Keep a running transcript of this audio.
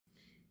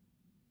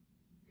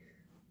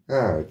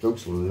Alright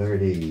folks, look at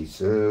these.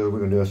 So we're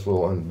going to do this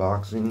little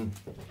unboxing.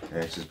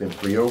 This has been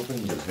pre-opened.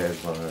 This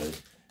has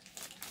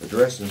my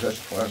address and such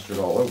plastered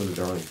all over the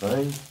darn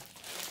thing.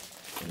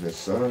 On this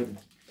side,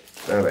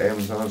 it's out of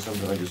Amazon,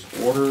 something I just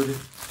ordered.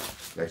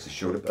 It actually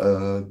showed up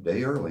a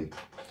day early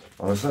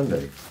on a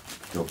Sunday.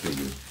 Go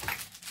figure.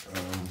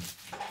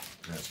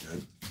 That's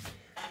good.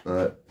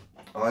 But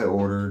I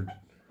ordered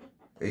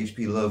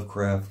H.P.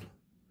 Lovecraft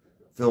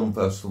Film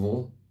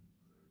Festival.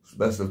 It's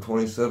Best of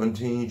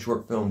 2017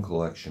 Short Film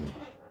Collection.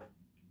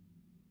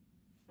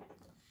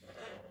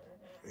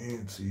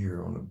 And see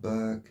here on the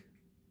back.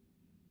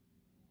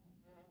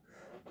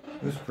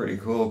 This is pretty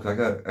cool. I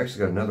actually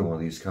got another one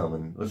of these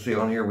coming. Let's see,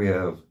 on here we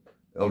have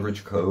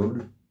Eldritch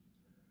Code.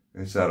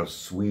 It's out of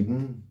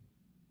Sweden.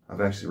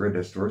 I've actually read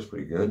that story. It's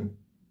pretty good.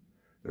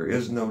 There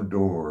Is No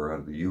Door out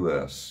of the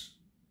U.S.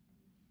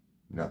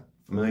 Not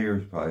familiar.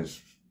 Probably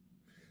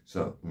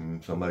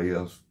somebody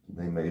else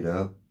they made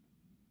up.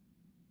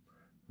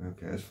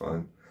 Okay, that's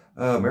fine.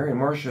 Mary and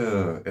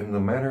Marcia in the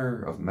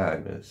Manor of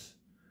Madness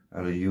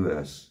out of the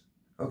U.S.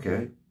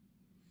 Okay.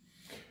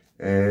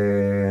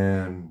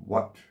 And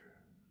what?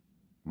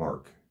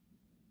 March.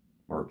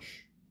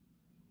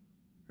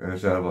 And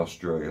it's out of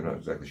Australia. I'm not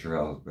exactly sure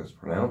how that's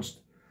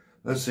pronounced.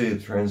 Let's see.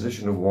 The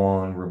Transition of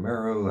Juan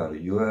Romero out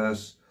of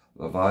U.S.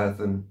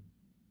 Leviathan.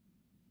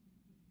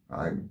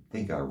 I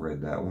think I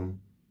read that one.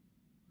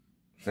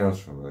 Sounds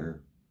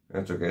familiar.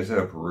 That's okay. It's out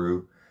of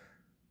Peru.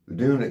 The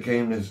Dune That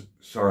Came to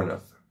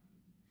Sarnath.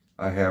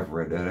 I have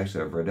read that.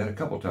 Actually, I've read that a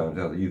couple times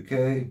out of the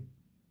UK.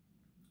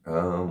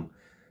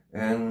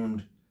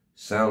 And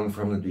Sound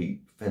from the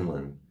Deep,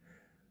 Finland.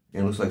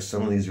 And it looks like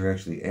some of these are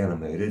actually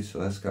animated, so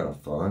that's kind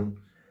of fun.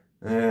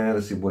 And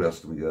let's see, what else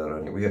do we got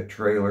on here? We got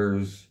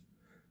trailers.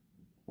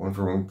 One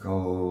for one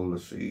called,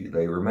 let's see,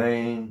 They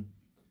Remain,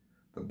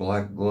 The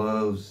Black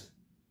Gloves,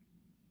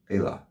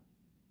 Ayla.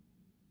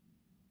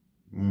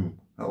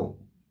 Oh,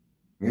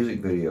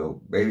 music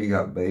video, Baby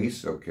Got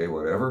Bass, okay,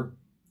 whatever.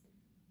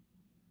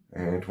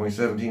 And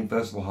 2017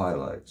 Festival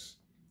Highlights.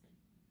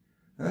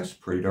 That's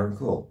pretty darn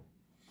cool.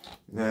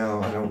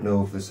 Now, I don't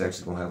know if this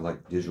actually going to have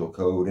like digital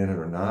code in it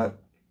or not.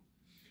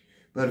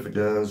 But if it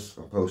does,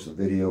 I'll post a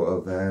video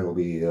of that. It'll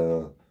be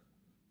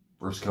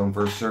first come,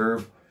 first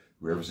serve.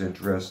 Whoever's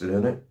interested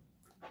in it.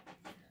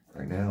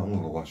 Right now, I'm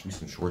going to watch me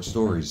some short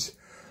stories.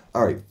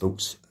 Alright,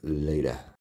 folks. Later.